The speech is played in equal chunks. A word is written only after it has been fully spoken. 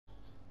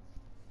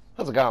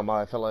How's it going,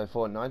 my fellow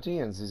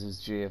Fortniteans? This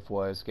is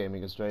GFYS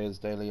Gaming Australia's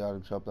daily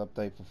item shop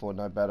update for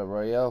Fortnite Battle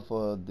Royale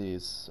for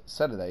this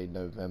Saturday,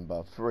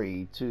 November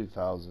 3,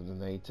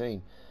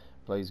 2018.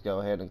 Please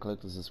go ahead and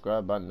click the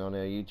subscribe button on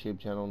our YouTube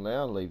channel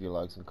now. Leave your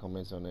likes and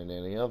comments on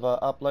any other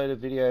uploaded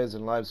videos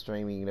and live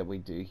streaming that we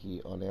do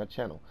here on our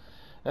channel.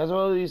 As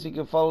well as you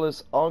can follow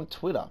us on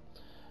Twitter,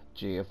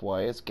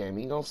 GFYS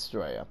Gaming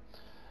Australia.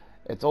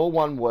 It's all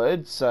one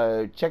word,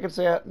 so check us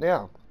out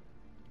now.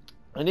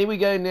 And here we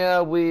go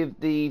now with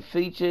the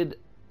featured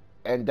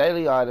and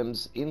daily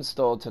items in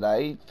store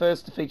today.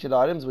 First, the featured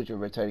items, which are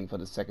returning for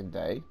the second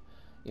day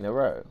in a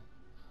row.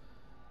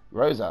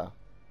 Rosa,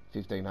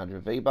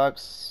 1500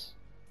 V-Bucks.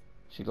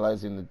 She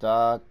glows in the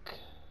dark.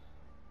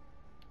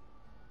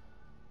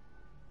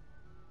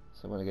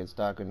 So when it gets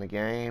darker in the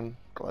game,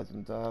 glows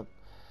in the dark.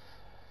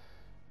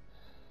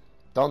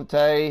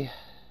 Dante,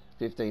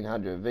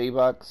 1500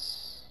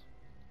 V-Bucks.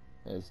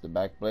 There's the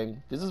back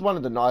bling. This is one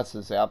of the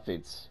nicest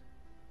outfits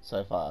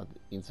so far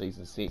in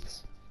Season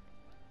 6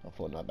 of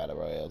Fortnite Battle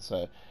Royale,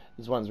 so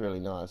this one's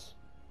really nice.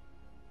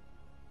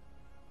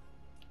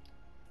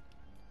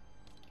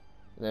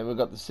 And then we've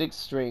got the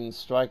 6-string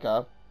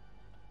striker.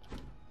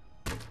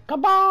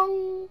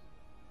 Kabong!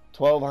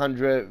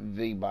 1200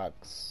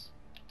 V-Bucks.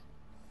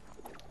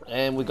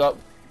 And we got,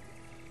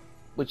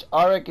 which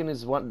I reckon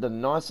is one of the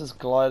nicest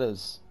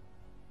gliders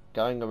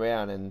going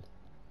around, and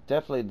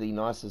definitely the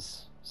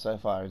nicest so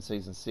far in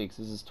Season 6.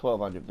 This is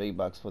 1200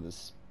 V-Bucks for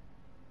this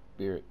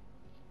Spirit.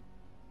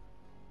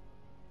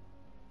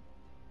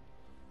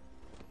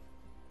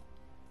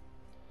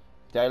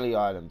 Daily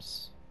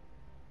items.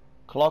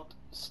 Clocked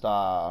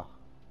Star,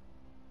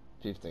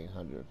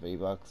 1500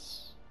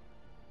 V-Bucks.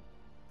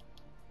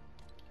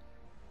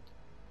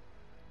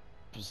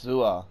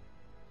 Pursuer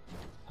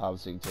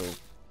harvesting tool,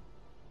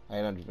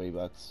 800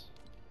 V-Bucks.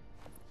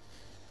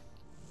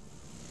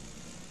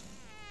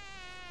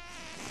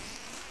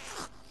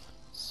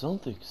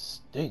 Something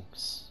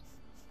stinks,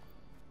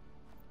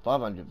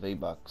 500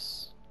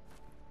 V-Bucks.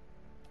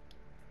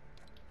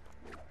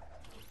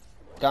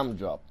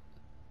 Gumdrop,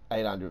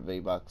 800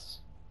 V-Bucks.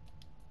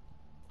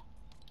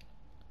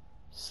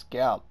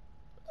 Scout,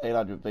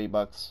 800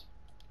 V-Bucks.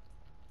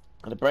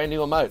 And a brand new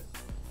emote,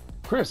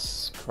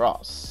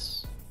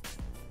 Crisscross,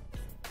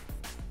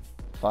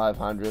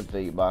 500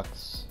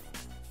 V-Bucks.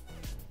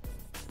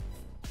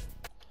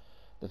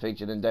 The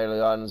featured and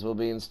daily items will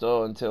be in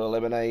store until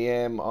 11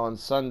 AM on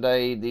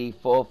Sunday, the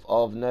 4th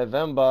of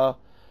November,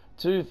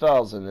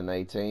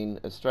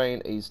 2018,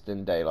 Australian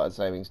Eastern Daylight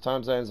Savings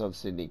Time Zones of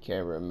Sydney,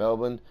 Canberra and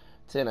Melbourne,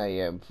 10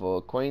 AM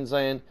for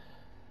Queensland,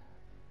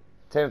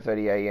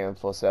 10:30 AM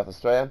for South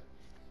Australia,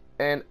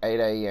 and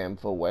 8 AM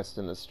for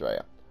Western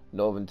Australia.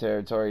 Northern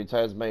Territory,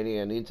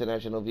 Tasmania and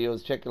international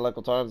viewers, check your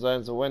local time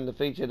zones and when the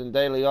featured and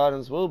daily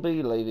items will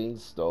be leaving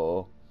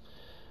store.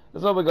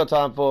 That's all we've got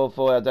time for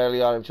our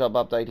daily item shop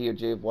update here at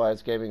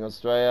GFYS Gaming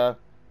Australia.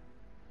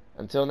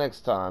 Until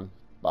next time,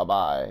 bye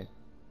bye.